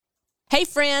Hey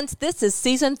friends, this is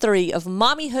season 3 of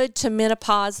Mommyhood to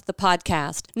Menopause, the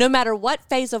podcast. No matter what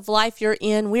phase of life you're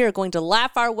in, we are going to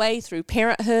laugh our way through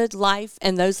parenthood, life,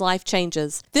 and those life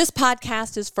changes. This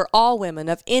podcast is for all women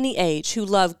of any age who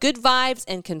love good vibes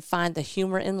and can find the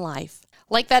humor in life.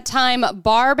 Like that time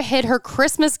Barb hid her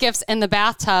Christmas gifts in the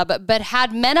bathtub, but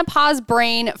had menopause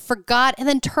brain, forgot, and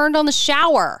then turned on the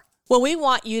shower. Well, we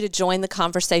want you to join the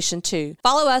conversation too.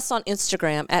 Follow us on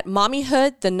Instagram at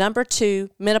Mommyhood, 2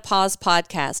 Menopause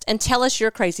Podcast, and tell us your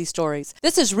crazy stories.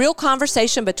 This is real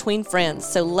conversation between friends,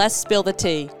 so let's spill the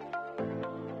tea.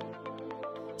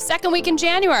 Second week in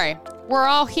January, we're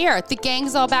all here. The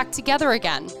gang's all back together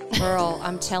again. Girl,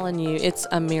 I'm telling you, it's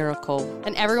a miracle.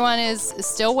 And everyone is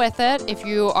still with it. If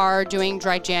you are doing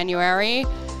dry January,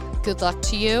 good luck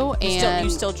to you. You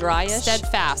still dry-ish?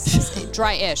 Steadfast.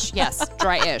 Dry-ish. Yes,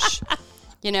 dry-ish.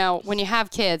 You know, when you have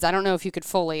kids, I don't know if you could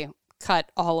fully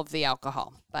cut all of the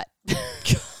alcohol, but...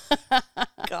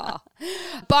 God.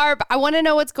 Barb, I want to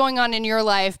know what's going on in your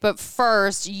life, but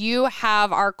first, you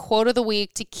have our quote of the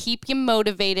week to keep you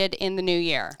motivated in the new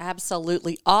year.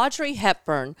 Absolutely. Audrey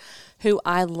Hepburn, who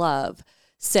I love,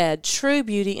 said, "True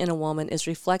beauty in a woman is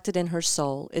reflected in her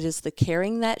soul. It is the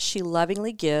caring that she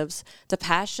lovingly gives, the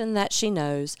passion that she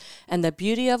knows, and the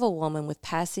beauty of a woman with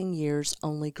passing years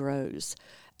only grows."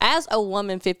 As a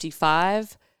woman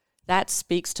 55, that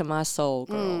speaks to my soul,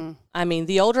 girl. I mean,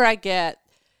 the older I get,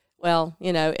 well,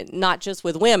 you know, not just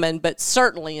with women, but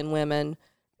certainly in women,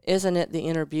 isn't it the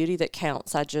inner beauty that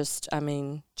counts?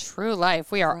 True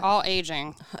life. We are all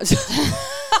aging.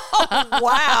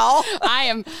 Wow.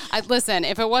 Listen,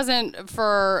 if it wasn't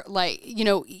for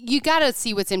you got to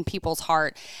see what's in people's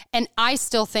heart. And I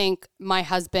still think my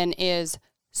husband is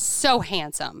so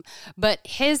handsome, but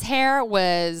his hair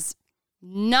was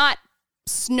not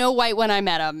Snow White when I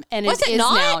met him. And was it is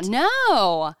not? now.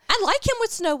 No. I like him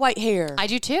with snow white hair. I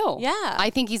do too. Yeah.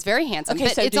 I think he's very handsome. Okay,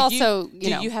 but so it's also, do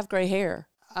you have gray hair?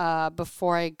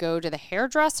 Before I go to the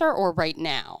hairdresser or right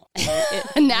now?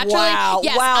 Naturally, wow,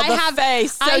 yes, wow, I the have,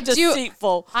 face, so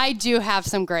deceitful. I do have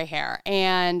some gray hair,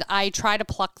 and I try to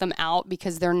pluck them out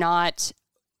because they're not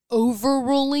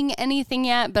overruling anything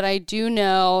yet, but I do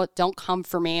know, don't come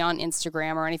for me on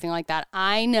Instagram or anything like that.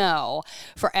 I know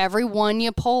for every one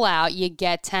you pull out, you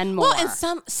get 10 more. Well, and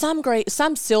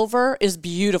some silver is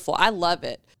beautiful. I love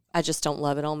it. I just don't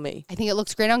love it on me. I think it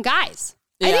looks great on guys.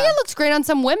 Yeah. I think it looks great on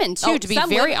some women, too, to be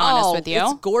very honest with you.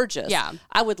 It's gorgeous. Yeah.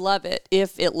 I would love it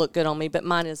if it looked good on me, but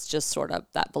mine is just sort of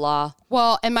that blah.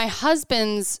 Well, and my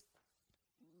husband's,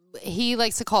 he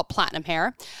likes to call it platinum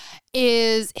hair,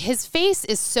 is his face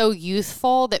is so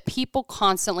youthful that people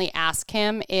constantly ask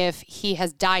him if he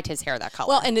has dyed his hair that color.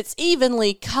 Well, and it's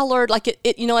evenly colored, like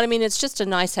it you know what I mean? It's just a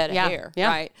nice head of hair,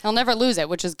 right? He'll never lose it,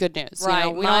 which is good news. Right.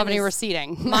 You know, we don't have any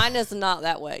receding. Mine is not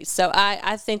that way. So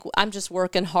I think I'm just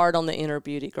working hard on the inner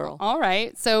beauty, girl. All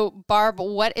right. So, Barb,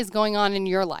 what is going on in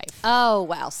your life? Oh,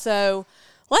 wow. So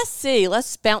let's see.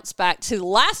 Let's bounce back to the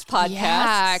last podcast.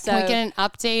 Yeah. Can we get an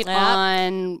update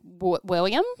on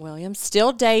William? William's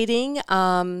still dating.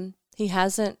 He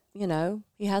hasn't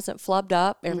flubbed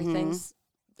up. Everything's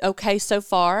okay so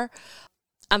far.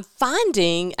 I'm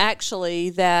finding actually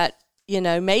that,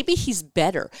 maybe he's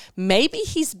better. Maybe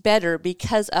he's better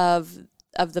because of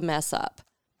the mess up.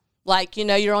 Like,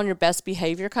 you're on your best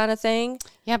behavior kind of thing.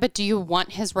 Yeah, but do you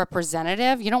want his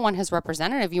representative? You don't want his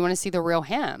representative. You want to see the real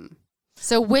him.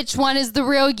 So which one is the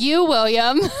real you,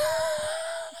 William?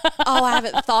 Oh, I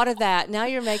haven't thought of that. Now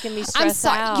you're making me stress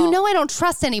out. You know I don't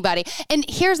trust anybody. And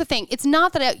here's the thing. It's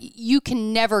not that you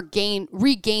can never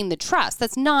regain the trust.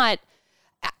 That's not...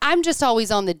 I'm just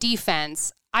always on the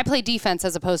defense. I play defense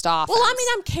as opposed to offense. Well,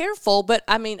 I'm careful, but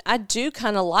I do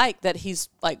kind of like that he's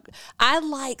like... I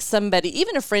like somebody,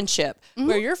 even a friendship,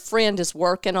 where your friend is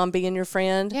working on being your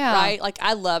friend, right? Like,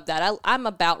 I love that. I'm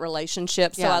about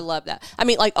relationships, so I love that.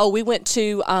 We went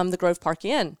to the Grove Park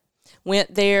Inn.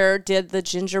 Went there, did the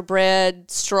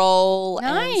gingerbread stroll,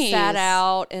 and sat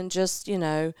out, and just,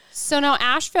 So now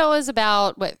Asheville is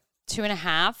about,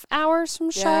 2.5 hours from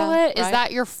Charlotte? Right. Is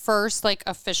that your first,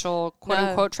 official,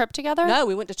 quote-unquote, trip together? No,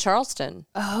 we went to Charleston.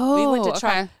 Oh, we went to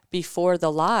Charleston before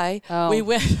the lie. Oh. We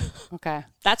went. Okay.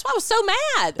 That's why I was so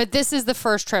mad. But this is the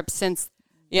first trip since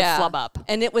the flub up.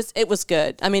 And it was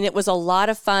good. It was a lot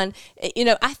of fun.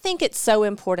 I think it's so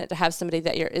important to have somebody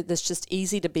that's just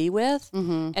easy to be with.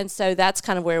 Mm-hmm. And so that's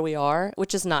kind of where we are,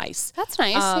 which is nice. That's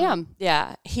nice.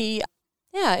 Yeah. He's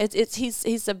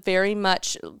a very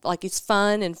much he's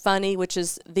fun and funny, which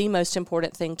is the most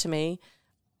important thing to me,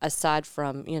 aside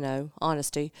from,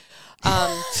 honesty.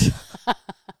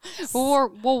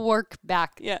 We'll work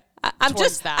back. Yeah. I'm towards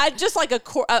just, that.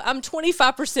 I'm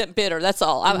 25% bitter. That's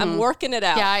all. I'm working it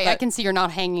out. Yeah, I can see you're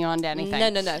not hanging on to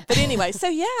anything. No. But anyway, so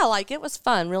yeah, like it was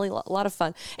fun, really a lot of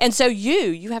fun. And so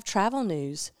you have travel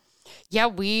news. Yeah,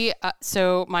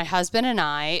 so my husband and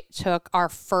I took our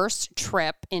first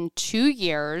trip in 2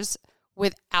 years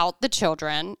without the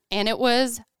children, and it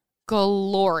was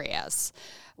glorious.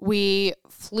 We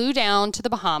flew down to the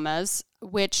Bahamas,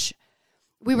 which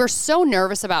we were so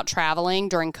nervous about traveling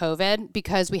during COVID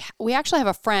because we actually have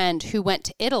a friend who went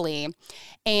to Italy,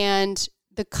 and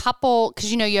the couple,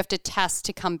 because you have to test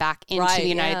to come back into the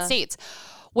United States.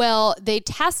 Well, they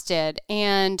tested,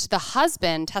 and the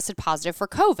husband tested positive for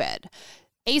COVID.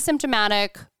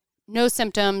 Asymptomatic, no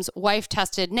symptoms, wife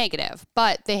tested negative.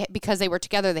 But because they were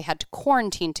together, they had to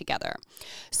quarantine together.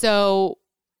 So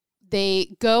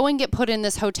they go and get put in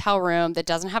this hotel room that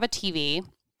doesn't have a TV,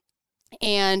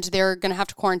 and they're going to have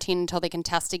to quarantine until they can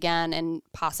test again and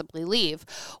possibly leave.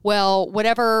 Well,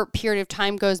 whatever period of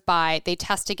time goes by, they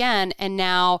test again, and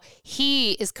now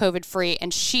he is COVID-free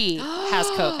and she has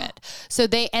COVID. So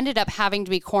they ended up having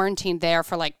to be quarantined there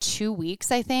for like 2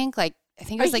 weeks, I think. I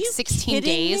think it was like 16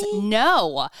 days. Me?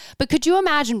 No. But could you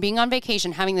imagine being on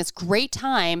vacation, having this great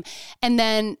time, and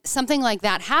then something like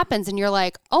that happens and you're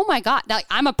like, oh my God,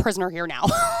 I'm a prisoner here now.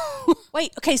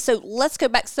 Wait, okay, so let's go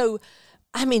back. So,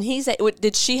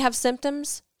 did she have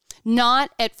symptoms?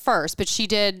 Not at first, but she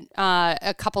did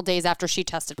a couple days after she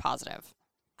tested positive.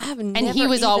 And he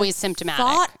was always symptomatic,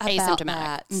 asymptomatic.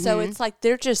 That. Mm-hmm. So it's like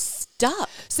they're just stuck.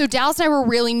 So Dallas and I were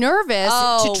really nervous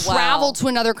to travel to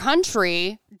another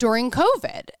country during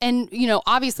COVID. And,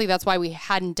 obviously that's why we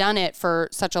hadn't done it for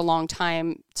such a long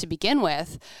time to begin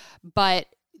with. But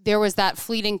there was that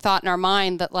fleeting thought in our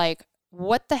mind that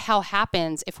what the hell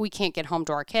happens if we can't get home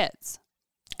to our kids?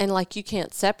 And you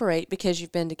can't separate because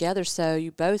you've been together, so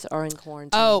you both are in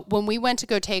quarantine. Oh, when we went to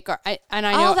go take I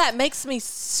know that makes me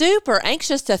super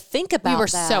anxious to think about. We were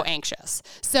so anxious.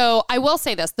 So I will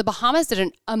say this: the Bahamas did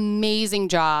an amazing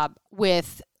job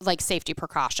with safety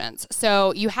precautions.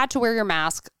 So you had to wear your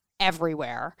mask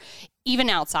everywhere,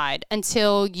 even outside,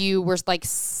 until you were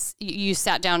you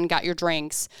sat down and got your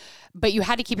drinks. But you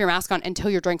had to keep your mask on until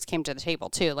your drinks came to the table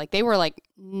too. They were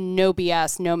no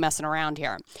BS, no messing around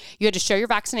here. You had to show your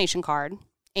vaccination card,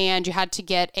 and you had to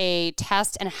get a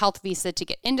test and a health visa to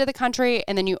get into the country.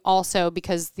 And then you also,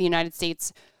 because the United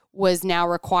States was now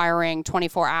requiring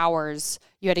 24 hours,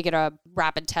 you had to get a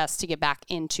rapid test to get back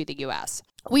into the U.S.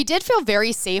 We did feel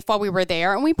very safe while we were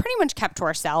there, and we pretty much kept to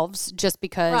ourselves just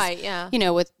because,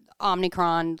 with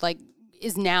Omicron,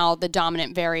 is now the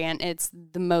dominant variant. It's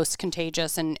the most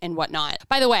contagious and whatnot.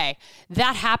 By the way,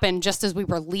 that happened just as we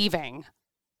were leaving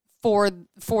for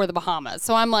the Bahamas.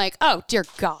 So I'm like, oh, dear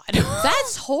God.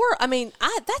 That's horrible. I mean,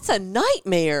 that's a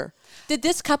nightmare. Did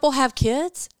this couple have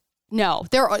kids? No,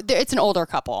 it's an older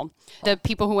couple. The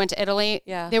people who went to Italy,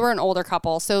 they were an older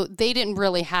couple. So they didn't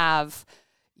really have,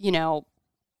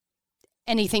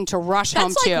 anything to rush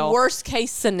home to. That's worst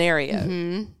case scenario.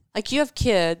 Mm-hmm. You have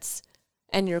kids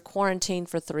and you're quarantined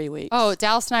for 3 weeks. Oh,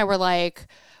 Dallas and I were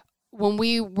when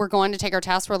we were going to take our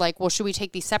test, we're well, should we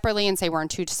take these separately and say we're in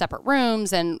 2 separate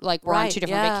rooms and we're on 2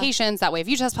 different vacations? That way, if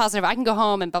you test positive, I can go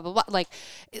home and blah, blah, blah.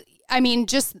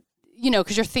 Just,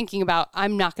 because you're thinking about,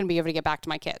 I'm not going to be able to get back to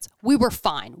my kids. We were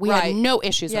fine. We had no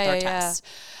issues with our tests.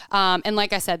 And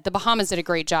like I said, the Bahamas did a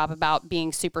great job about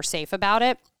being super safe about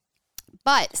it.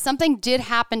 But something did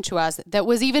happen to us that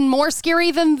was even more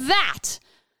scary than that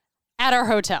at our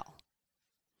hotel.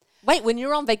 Wait, when you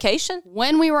were on vacation?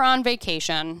 When we were on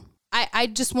vacation, I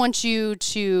just want you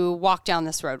to walk down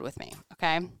this road with me,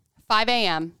 okay? 5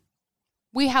 a.m.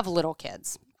 We have little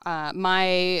kids.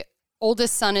 My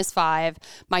oldest son is 5.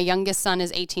 My youngest son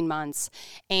is 18 months.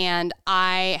 And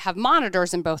I have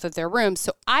monitors in both of their rooms.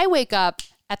 So I wake up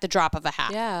at the drop of a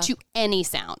hat to any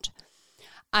sound.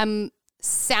 I'm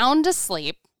sound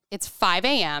asleep. It's 5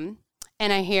 a.m.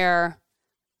 And I hear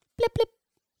blip, blip,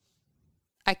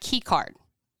 a key card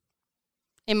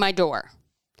in my door.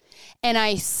 And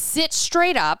I sit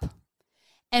straight up,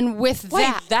 and with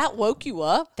that woke you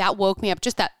up? That woke me up.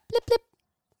 Just that blip, blip.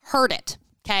 Heard it,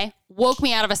 okay? Woke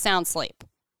me out of a sound sleep.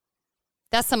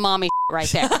 That's some mommy right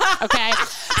there, okay?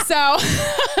 So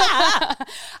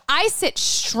I sit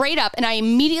straight up, and I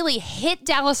immediately hit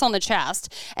Dallas on the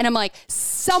chest, and I'm like,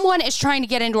 someone is trying to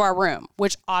get into our room,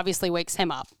 which obviously wakes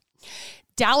him up.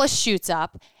 Dallas shoots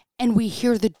up, and we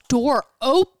hear the door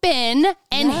open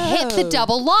and hit the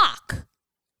double lock.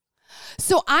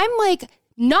 So I'm like,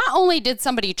 not only did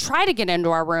somebody try to get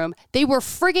into our room, they were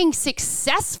frigging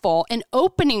successful in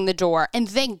opening the door. And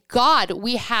thank God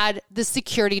we had the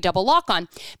security double lock on,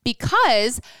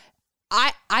 because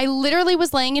I literally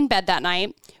was laying in bed that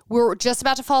night. We were just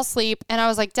about to fall asleep. And I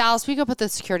was like, Dallas, we go put the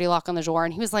security lock on the door.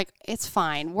 And he was like, it's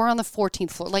fine. We're on the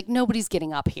 14th floor. Like, nobody's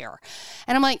getting up here.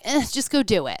 And I'm like, just go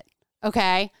do it.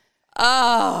 Okay.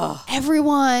 Oh.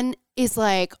 Everyone is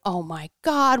like, oh my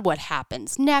God, what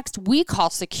happens next? We call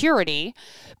security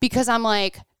because I'm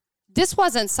like, this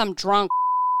wasn't some drunk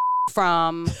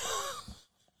from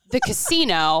the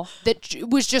casino that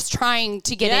was just trying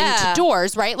to get into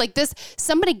doors, right? Like this,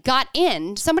 somebody got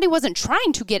in. Somebody wasn't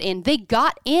trying to get in. They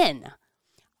got in.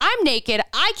 I'm naked.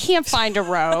 I can't find a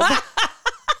robe.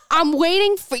 I'm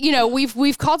waiting for,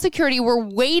 we've called security. We're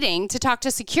waiting to talk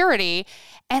to security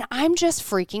and I'm just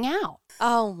freaking out.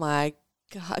 Oh my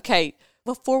God. Okay.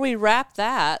 Before we wrap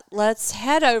that, let's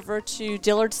head over to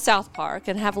Dillard South Park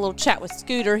and have a little chat with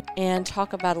Scooter and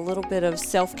talk about a little bit of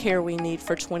self-care we need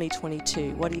for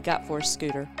 2022. What do you got for us,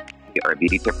 Scooter? Our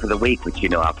beauty tip for the week, which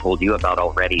I've told you about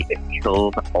already, is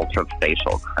Kiehl's Ultra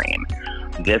Facial Cream.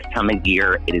 This time of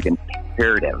year, it is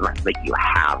imperative that you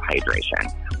have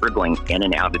hydration. We're going in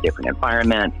and out of different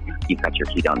environments. You've got your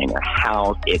heat on in your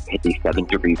house. It hit 70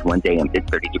 degrees one day and it's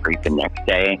 30 degrees the next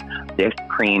day. This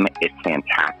cream is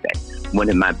fantastic. One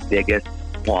of my biggest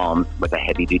qualms with a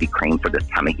heavy-duty cream for this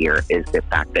time of year is the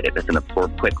fact that it doesn't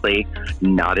absorb quickly.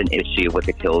 Not an issue with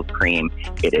the Kiehl's cream.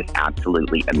 It is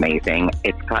absolutely amazing.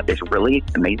 It's got this really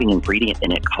amazing ingredient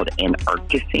in it called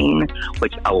antarcticine,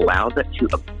 which allows it to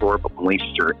absorb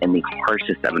moisture in the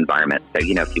harshest of environments. So,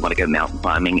 if you want to go mountain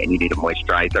climbing and you need a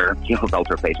moisturizer, Kiehl's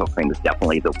Ultra Facial Cream is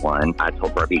definitely the one. I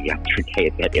told Barbie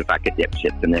yesterday that if I could dip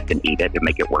chips in this and eat it to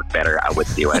make it work better, I would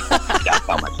do it. That's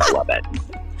how much I love it.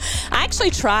 I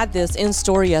actually tried this in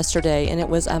store yesterday and it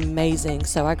was amazing.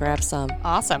 So I grabbed some.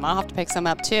 Awesome. I'll have to pick some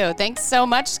up too. Thanks so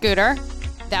much, Scooter.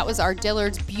 That was our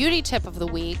Dillard's beauty tip of the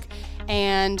week.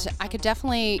 And I could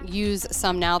definitely use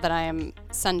some now that I am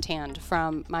suntanned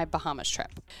from my Bahamas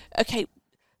trip. Okay,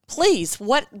 please,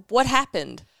 what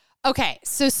happened? Okay,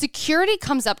 so security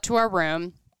comes up to our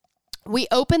room. We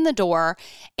open the door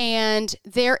and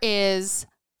there is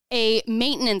a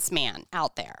maintenance man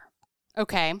out there.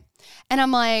 Okay. And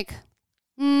I'm like,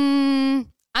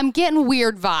 I'm getting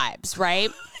weird vibes, right?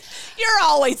 You're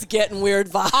always getting weird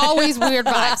vibes. Always weird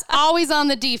vibes. Always on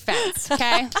the defense,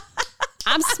 okay?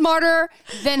 I'm smarter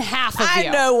than half of you.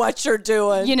 I know what you're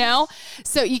doing.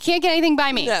 So you can't get anything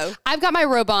by me. No. I've got my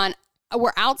robe on.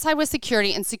 We're outside with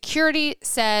security, and security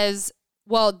says,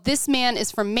 well, this man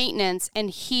is from maintenance, and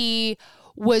he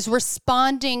was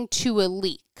responding to a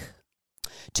leak.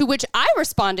 To which I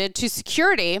responded to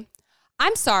security,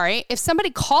 I'm sorry, if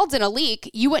somebody called in a leak,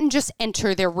 you wouldn't just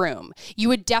enter their room. You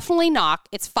would definitely knock.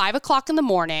 It's 5:00 in the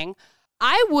morning.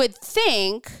 I would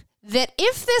think that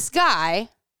if this guy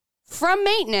from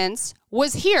maintenance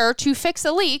was here to fix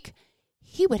a leak,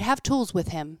 he would have tools with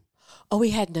him. Oh, he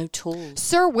had no tools.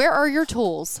 Sir, where are your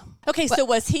tools? Okay, so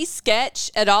was he sketch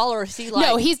at all or is he like...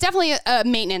 No, he's definitely a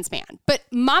maintenance man. But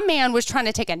my man was trying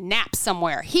to take a nap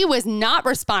somewhere. He was not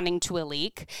responding to a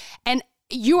leak. And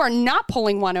you are not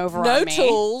pulling one over on me.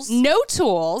 No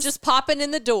tools. Just popping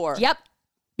in the door. Yep.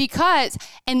 Because,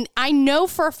 and I know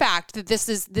for a fact that this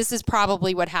is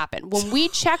probably what happened. When we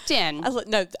checked in.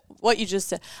 No, what you just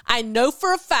said. I know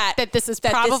for a fact that this is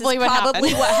probably what happened.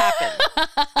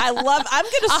 I'm going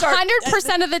to start.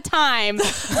 100% of the time.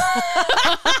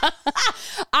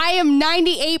 I am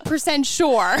 98%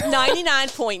 sure.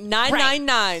 99.999.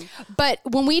 Right. But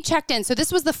when we checked in, so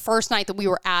this was the first night that we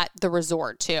were at the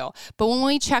resort too. But when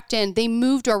we checked in, they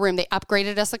moved our room. They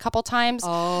upgraded us a couple times.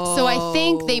 Oh. So I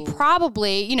think they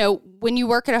probably, when you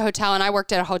work at a hotel, and I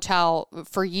worked at a hotel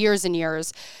for years and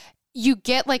years, you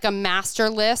get like a master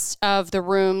list of the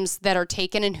rooms that are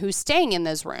taken and who's staying in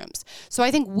those rooms. So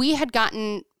I think we had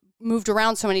gotten moved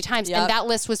around so many times, and that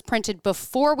list was printed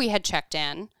before we had checked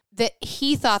in, that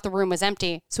he thought the room was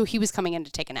empty, so he was coming in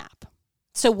to take a nap.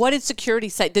 So what did security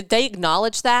say? Did they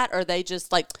acknowledge that, or they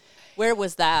just like, where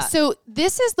was that? So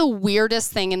this is the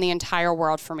weirdest thing in the entire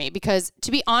world for me, because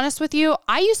to be honest with you,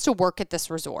 I used to work at this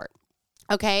resort.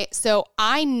 Okay, so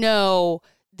I know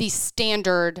the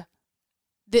standard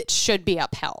that should be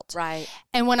upheld. Right.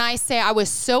 And when I say I was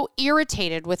so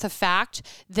irritated with the fact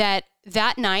that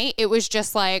night, it was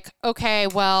just like, okay,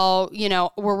 well,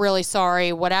 we're really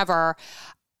sorry, whatever.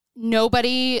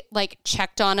 Nobody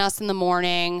checked on us in the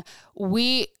morning.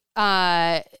 We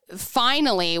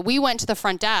finally went to the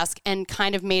front desk and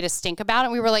kind of made a stink about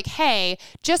it. We were like, hey,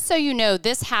 just so you know,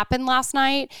 this happened last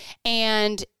night,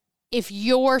 and if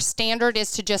your standard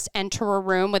is to just enter a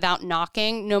room without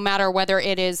knocking, no matter whether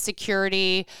it is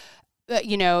security,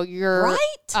 your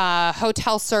right?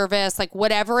 Hotel service,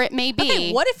 whatever it may be.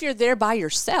 Okay, what if you're there by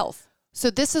yourself? So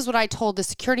this is what I told the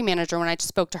security manager when I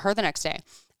spoke to her the next day.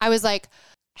 I was like,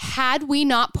 had we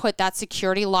not put that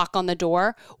security lock on the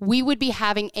door, we would be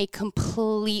having a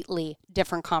completely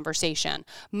different conversation.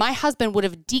 My husband would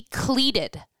have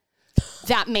decleated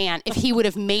that man if he would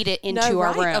have made it into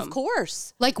our room. Of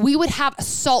course. Like, we would have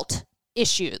assault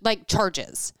issues, like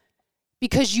charges,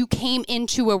 because you came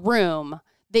into a room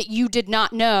that you did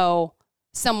not know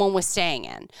someone was staying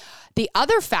in. The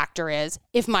other factor is,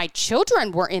 if my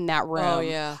children were in that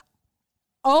room,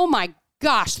 oh my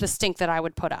gosh, the stink that I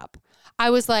would put up. I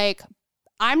was like,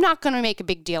 I'm not going to make a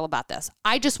big deal about this.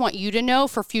 I just want you to know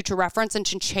for future reference and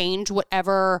to change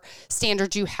whatever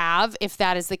standards you have if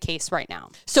that is the case right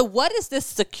now. So what is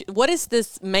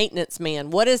this maintenance man?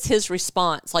 What is his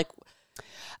response? Like,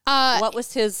 what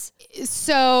was his?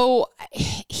 So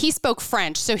he spoke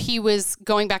French. So he was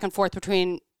going back and forth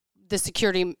between the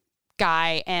security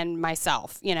guy and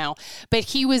myself, you know, but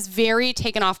he was very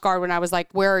taken off guard when I was like,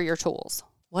 where are your tools?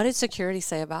 What did security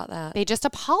say about that? They just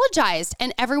apologized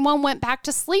and everyone went back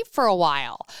to sleep for a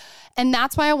while. And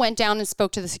that's why I went down and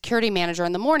spoke to the security manager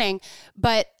in the morning.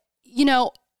 But, you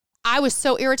know, I was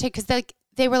so irritated because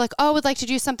they were like, oh, I would like to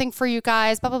do something for you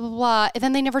guys, blah, blah, blah, blah. And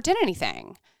then they never did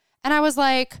anything. And I was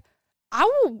like,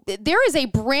 there is a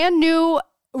brand new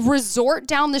resort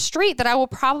down the street that I will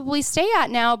probably stay at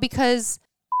now because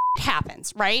it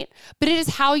happens, right? But it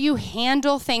is how you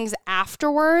handle things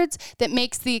afterwards that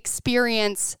makes the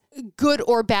experience good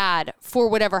or bad for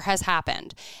whatever has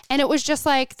happened. And it was just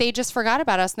like, they just forgot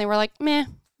about us and they were like, meh,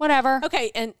 whatever.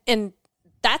 Okay. And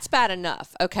that's bad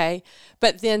enough. Okay.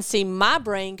 But then see, my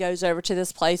brain goes over to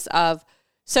this place of,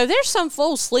 so there's some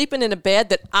fool sleeping in a bed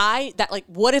that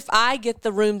what if I get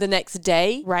the room the next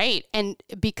day? Right. And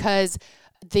because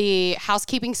the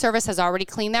housekeeping service has already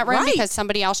cleaned that room because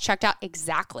somebody else checked out.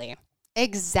 Exactly.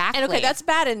 And okay, that's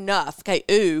bad enough. Okay,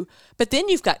 ooh. But then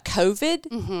you've got COVID.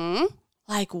 Mm-hmm.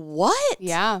 Like, what?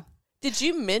 Yeah. Did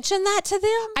you mention that to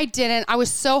them? I didn't. I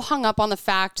was so hung up on the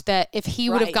fact that if he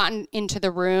would have gotten into the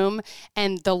room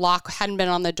and the lock hadn't been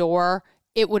on the door,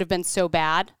 it would have been so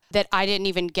bad that I didn't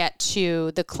even get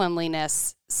to the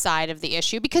cleanliness side of the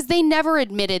issue because they never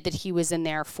admitted that he was in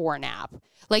there for a nap.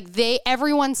 Like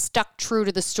everyone stuck true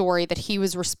to the story that he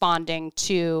was responding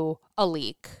to a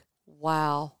leak.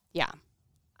 Wow. Yeah.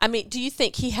 I mean, do you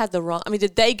think he had the wrong,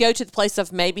 did they go to the place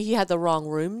of maybe he had the wrong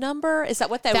room number? Is that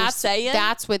what they were saying?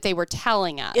 That's what they were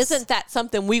telling us. Isn't that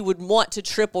something we would want to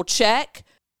triple check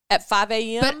at 5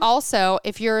 a.m.? But also,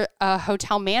 if you're a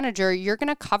hotel manager, you're going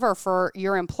to cover for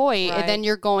your employee and then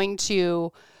you're going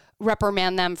to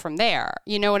reprimand them from there.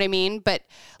 You know what I mean? But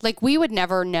like, we would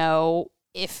never know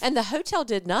if... And the hotel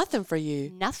did nothing for you.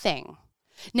 Nothing.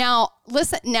 Now,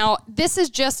 listen, this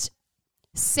is just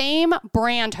same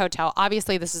brand hotel.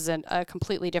 Obviously, this is a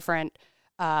completely different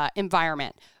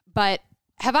environment. But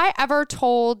have I ever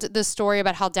told the story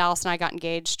about how Dallas and I got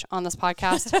engaged on this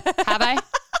podcast? Have I?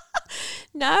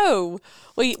 No.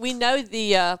 We know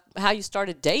the how you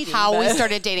started dating. We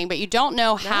started dating, but you don't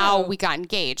know how we got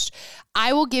engaged.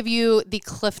 I will give you the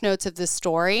cliff notes of this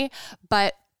story,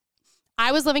 but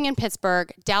I was living in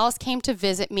Pittsburgh. Dallas came to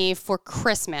visit me for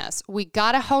Christmas. We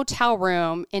got a hotel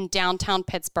room in downtown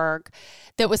Pittsburgh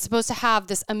that was supposed to have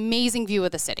this amazing view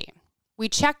of the city. We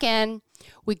check in,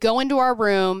 we go into our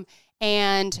room,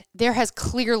 and there has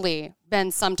clearly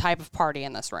been some type of party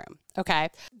in this room, okay?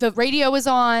 The radio is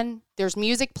on, there's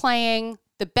music playing,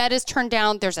 the bed is turned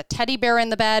down, there's a teddy bear in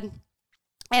the bed.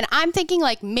 And I'm thinking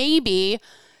like maybe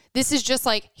this is just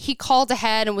like he called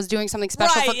ahead and was doing something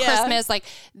special for Christmas. Like,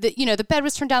 the bed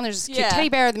was turned down, there's a cute teddy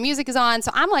bear, the music is on. So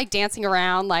I'm like dancing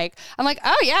around, like, I'm like,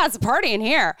 oh yeah, it's a party in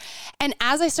here. And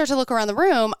as I start to look around the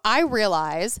room, I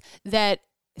realize that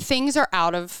things are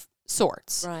out of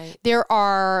sorts. Right.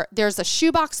 There's a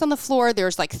shoebox on the floor.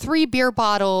 There's like 3 beer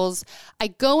bottles. I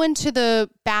go into the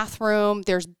bathroom.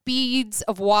 There's beads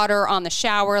of water on the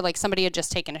shower. Like somebody had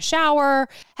just taken a shower.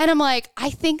 And I'm like, I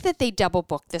think that they double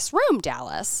booked this room,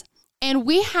 Dallas. And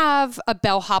we have a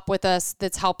bellhop with us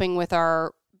that's helping with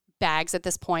our bags at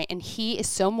this point. And he is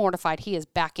so mortified. He is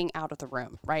backing out of the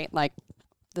room, right? Like,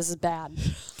 this is bad.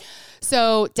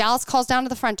 So Dallas calls down to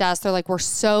the front desk. They're like, we're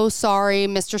so sorry,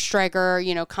 Mr.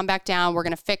 Strager, come back down. We're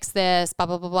going to fix this, blah,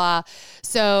 blah, blah, blah.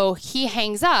 So he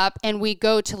hangs up and we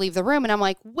go to leave the room. And I'm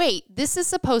like, wait, this is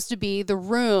supposed to be the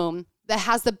room that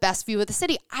has the best view of the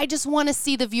city. I just want to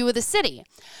see the view of the city.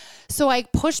 So I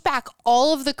push back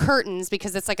all of the curtains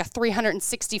because it's like a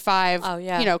 365,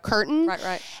 curtain.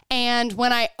 Right. And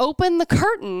when I open the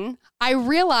curtain, I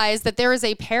realize that there is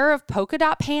a pair of polka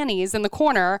dot panties in the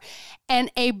corner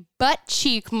and a butt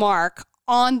cheek mark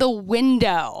on the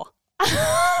window.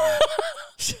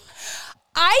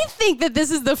 I think that this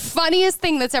is the funniest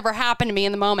thing that's ever happened to me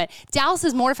in the moment. Dallas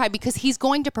is mortified because he's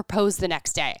going to propose the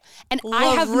next day. And I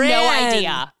have no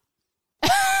idea.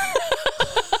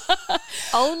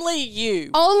 Only you.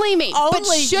 Only me. Only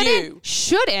but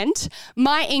shouldn't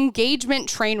my engagement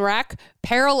train wreck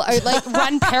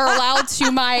run parallel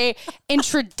to my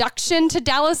introduction to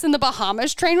Dallas in the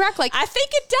Bahamas train wreck? Like, I think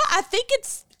it does. I think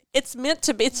it's meant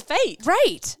to be. It's fate.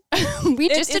 Right. We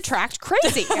just attract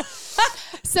crazy.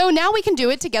 So now we can do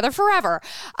it together forever.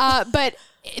 But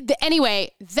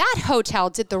anyway, that hotel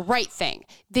did the right thing.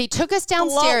 They took us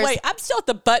downstairs. Wait, I'm still at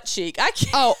the butt cheek. I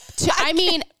can't. Oh, I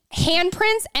mean,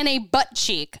 handprints and a butt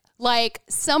cheek. Like,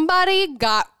 somebody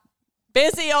got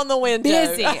busy on the window.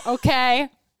 Busy, okay?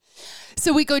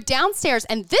 So we go downstairs,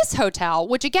 and this hotel,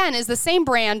 which again is the same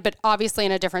brand, but obviously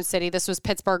in a different city. This was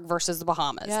Pittsburgh versus the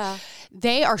Bahamas. Yeah.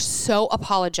 They are so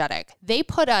apologetic. They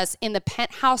put us in the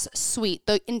penthouse suite,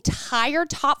 the entire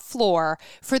top floor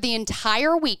for the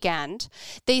entire weekend.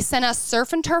 They sent us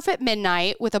surf and turf at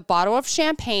midnight with a bottle of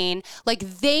champagne.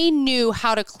 Like, they knew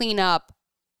how to clean up.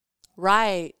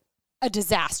 Right. A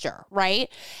disaster,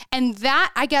 right? And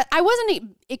that, I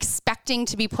wasn't expecting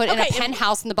to be put in a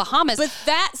penthouse in the Bahamas. But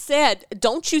that said,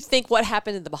 don't you think what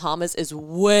happened in the Bahamas is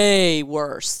way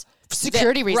worse?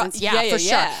 Security reasons, for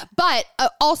sure. But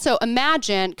also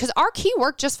imagine, because our key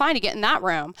worked just fine to get in that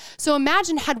room. So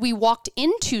imagine had we walked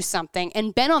into something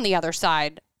and been on the other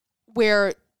side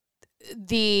where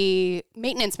the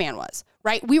maintenance man was,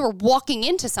 right? We were walking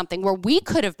into something where we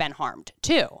could have been harmed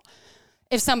too,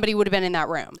 if somebody would have been in that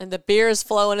room. And the beer is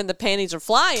flowing and the panties are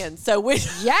flying. So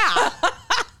yeah,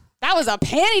 that was a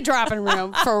panty dropping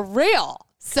room for real.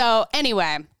 So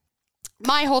anyway,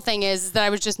 my whole thing is that I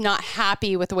was just not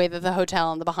happy with the way that the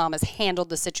hotel in the Bahamas handled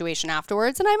the situation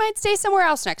afterwards. And I might stay somewhere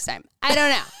else next time. I don't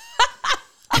know.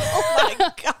 Oh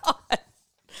my God.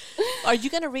 Are you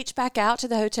going to reach back out to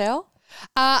the hotel?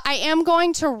 I am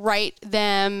going to write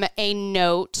them a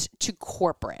note to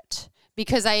corporate.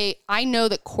 Because I know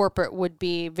that corporate would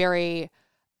be very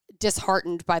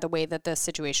disheartened by the way that the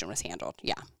situation was handled.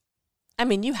 Yeah. I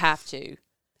mean, you have to.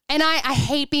 And I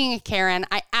hate being a Karen.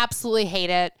 I absolutely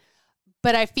hate it.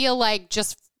 But I feel like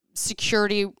just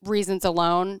security reasons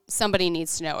alone, somebody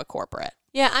needs to know at corporate.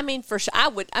 Yeah, I mean, for sure.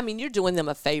 You're doing them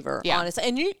a favor, honestly.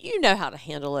 And you know how to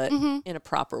handle it in a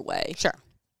proper way. Sure.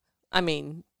 I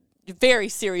mean, very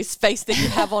serious face that you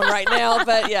have on right now,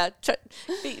 but yeah,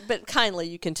 but kindly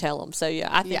you can tell them. So yeah,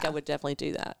 I think I would definitely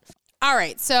do that. All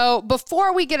right. So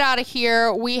before we get out of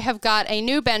here, we have got a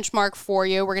new benchmark for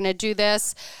you. We're going to do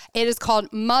this. It is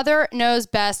called Mother Knows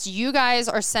Best. You guys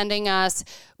are sending us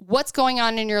what's going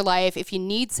on in your life. If you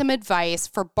need some advice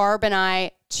for Barb and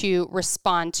I to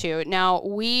respond to. Now,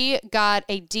 we got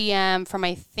a DM from,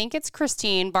 I think it's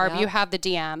Christine. Barb, you have the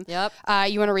DM. Yep.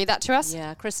 You want to read that to us?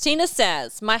 Yeah. Christina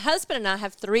says, my husband and I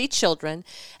have 3 children,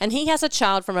 and he has a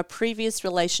child from a previous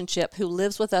relationship who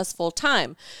lives with us full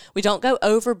time. We don't go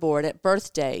overboard at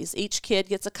birthdays. Each kid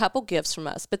gets a couple gifts from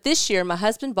us. But this year, my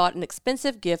husband bought an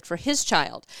expensive gift for his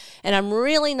child, and I'm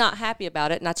really not happy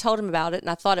about it, and I told him about it, and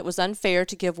I thought it was unfair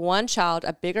to give one child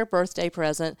a bigger birthday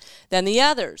present than the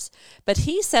others. But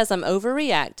he says I'm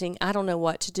overreacting. I don't know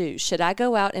what to do. Should I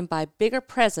go out and buy bigger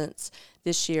presents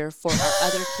this year for our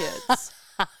other kids?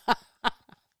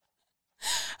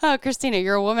 Oh, Christina,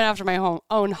 you're a woman after my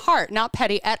own heart. Not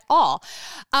petty at all.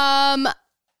 So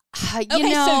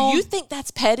you think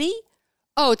that's petty?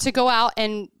 Oh, to go out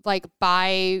and like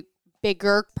buy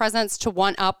bigger presents to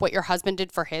one up what your husband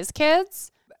did for his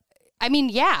kids? I mean,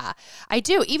 yeah, I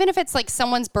do. Even if it's like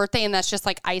someone's birthday and that's just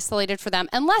like isolated for them,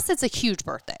 unless it's a huge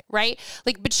birthday, right?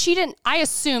 Like, but she didn't, I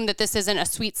assume that this isn't a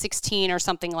sweet 16 or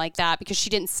something like that because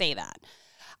she didn't say that.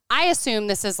 I assume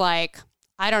this is like,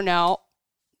 I don't know,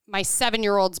 my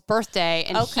 7-year-old's birthday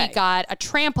and he got a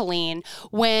trampoline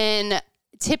when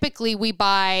typically we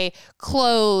buy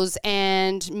clothes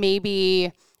and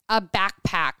maybe a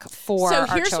backpack for our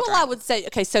children. So here's what I would say.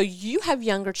 Okay, so you have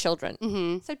younger children.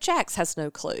 Mm-hmm. So Jax has no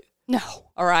clue. No.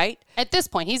 All right? At this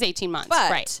point, he's 18 months.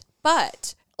 Right.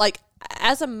 But like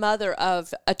as a mother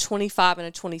of a 25 and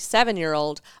a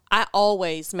 27-year-old, I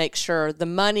always make sure the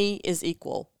money is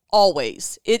equal.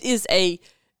 Always. It is a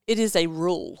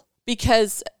rule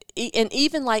because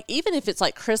even if it's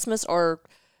like Christmas or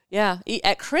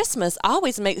at Christmas, I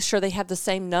always make sure they have the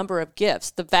same number of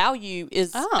gifts. The value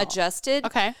is adjusted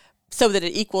so that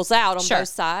it equals out on both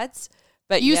sides.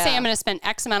 But you say I'm going to spend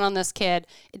X amount on this kid.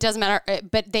 It doesn't matter.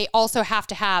 But they also have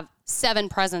to have 7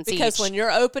 presents because each. When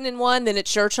you're opening one, then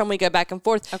it's your turn. We go back and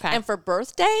forth. Okay. And for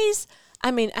birthdays,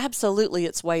 I mean, absolutely,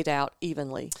 it's weighed out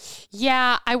evenly.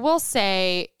 Yeah, I will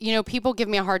say, people give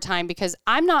me a hard time because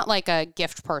I'm not like a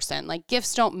gift person. Like,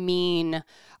 gifts don't mean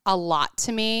a lot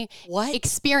to me. What?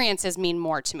 Experiences mean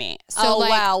more to me. So, oh,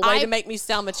 wow. Way to make me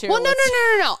sound materialistic.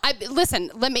 Well, no.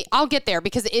 Listen, I'll get there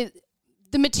because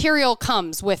the material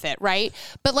comes with it, right?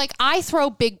 But like, I throw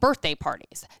big birthday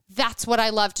parties. That's what I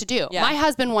love to do. Yeah. My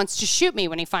husband wants to shoot me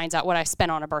when he finds out what I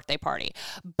spent on a birthday party.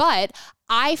 But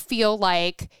I feel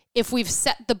like if we've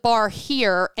set the bar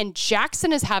here and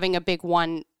Jackson is having a big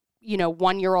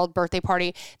 1-year-old birthday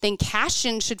party, then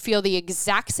Cashin should feel the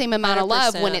exact same amount 100%. Of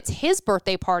love when it's his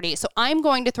birthday party. So I'm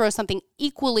going to throw something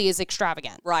equally as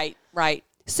extravagant. Right.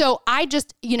 So I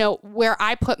just, where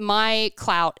I put my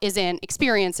clout is in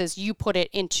experiences. You put it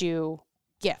into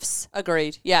gifts.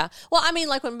 Agreed. Yeah. Well, I mean,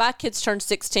 like when my kids turned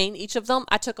 16, each of them,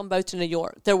 I took them both to New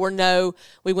York.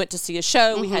 We went to see a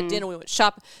show, we had dinner, we went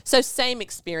shopping. So same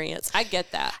experience. I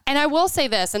get that. And I will say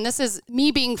this, and this is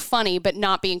me being funny, but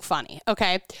not being funny.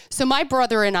 Okay. So my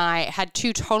brother and I had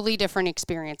 2 totally different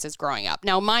experiences growing up.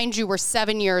 Now, mind you, we're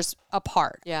 7 years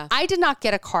apart. Yeah. I did not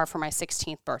get a car for my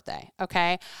 16th birthday.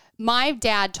 Okay. My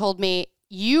dad told me,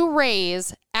 you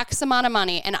raise X amount of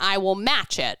money and I will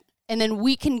match it. And then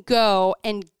we can go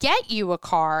and get you a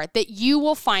car that you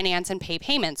will finance and pay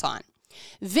payments on.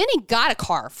 Vinny got a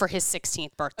car for his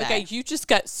 16th birthday. Okay, you just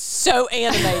got so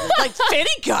animated. Like, Vinny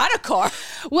got a car.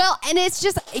 Well, and it's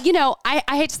just, I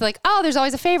hate to say like, oh, there's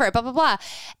always a favorite, blah, blah, blah.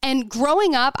 And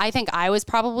growing up, I think I was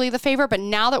probably the favorite. But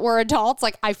now that we're adults,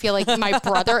 like, I feel like my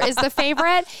brother is the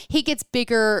favorite. He gets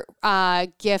bigger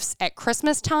gifts at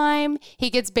Christmas time. He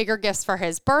gets bigger gifts for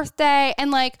his birthday.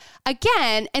 And like,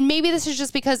 again, and maybe this is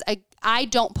just because I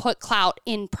don't put clout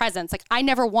in presents. Like, I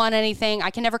never want anything. I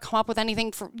can never come up with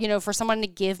anything for someone to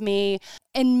give me.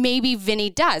 And maybe Vinny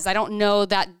does. I don't know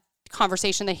that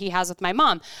conversation that he has with my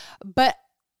mom. But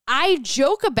I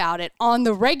joke about it on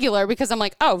the regular because I'm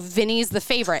like, oh, Vinny's the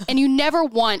favorite. And you never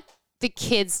want the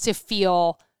kids to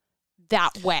feel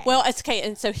that way. Well, it's okay.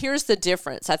 And so here's the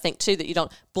difference, I think, too, that you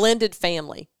don't. Blended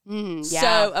family.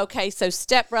 Yeah. So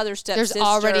stepbrother, stepsister. There's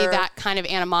already that kind of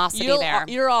animosity there.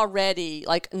 You're already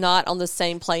like not on the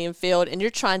same playing field, and you're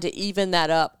trying to even that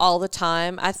up all the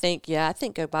time. I think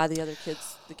go buy the other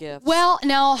kids the gifts. Well,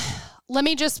 now let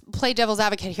me just play devil's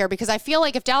advocate here because I feel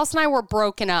like if Dallas and I were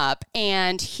broken up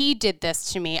and he did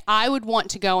this to me, I would want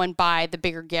to go and buy the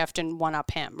bigger gift and one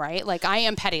up him, right? Like, I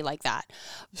am petty like that.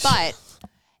 But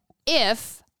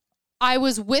if I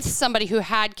was with somebody who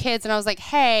had kids and I was like,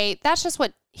 hey, that's just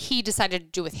what he decided to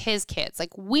do with his kids.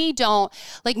 Like, we don't,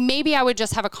 like, maybe I would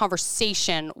just have a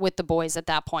conversation with the boys at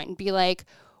that point and be like,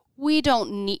 we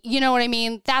don't need, you know what I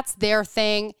mean? That's their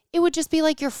thing. It would just be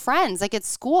like your friends, like at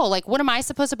school. Like, what am I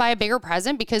supposed to buy a bigger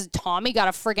present because Tommy got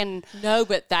a friggin' no?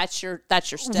 But that's your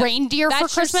reindeer for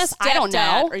Christmas. I don't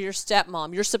know, or your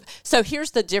stepmom. So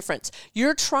here's the difference.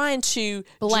 You're trying to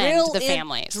blend the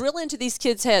families, drill into these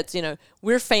kids' heads.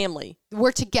 We're family.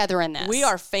 We're together in this. We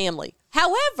are family.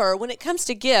 However, when it comes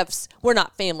to gifts, we're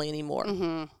not family anymore.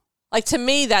 Mm-hmm. Like, to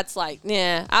me, that's like,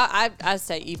 yeah, I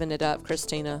say even it up,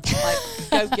 Christina. Like,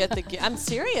 go get the gift. I'm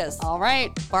serious. All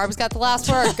right. Barb's got the last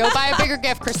word. Go buy a bigger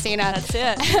gift, Christina. That's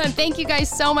it. Thank you guys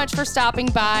so much for stopping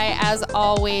by. As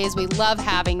always, we love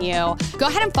having you. Go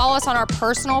ahead and follow us on our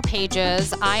personal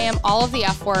pages. I am all of the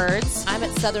F words. I'm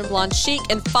at Southern Blonde Chic.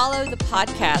 And follow the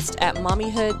podcast at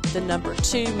Mommyhood, the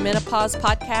 #2 Menopause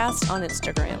Podcast on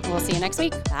Instagram. We'll see you next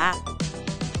week. Bye.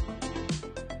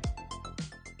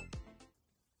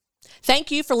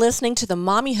 Thank you for listening to the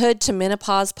Mommyhood to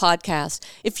Menopause podcast.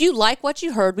 If you like what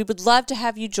you heard, we would love to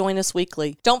have you join us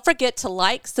weekly. Don't forget to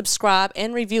like, subscribe,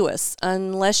 and review us,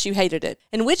 unless you hated it.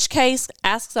 In which case,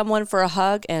 ask someone for a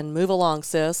hug and move along,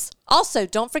 sis. Also,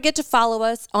 don't forget to follow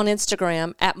us on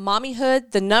Instagram at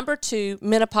Mommyhood, the #2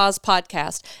 Menopause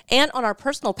podcast, and on our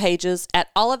personal pages at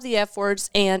All of the F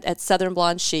Words and at Southern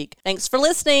Blonde Chic. Thanks for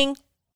listening.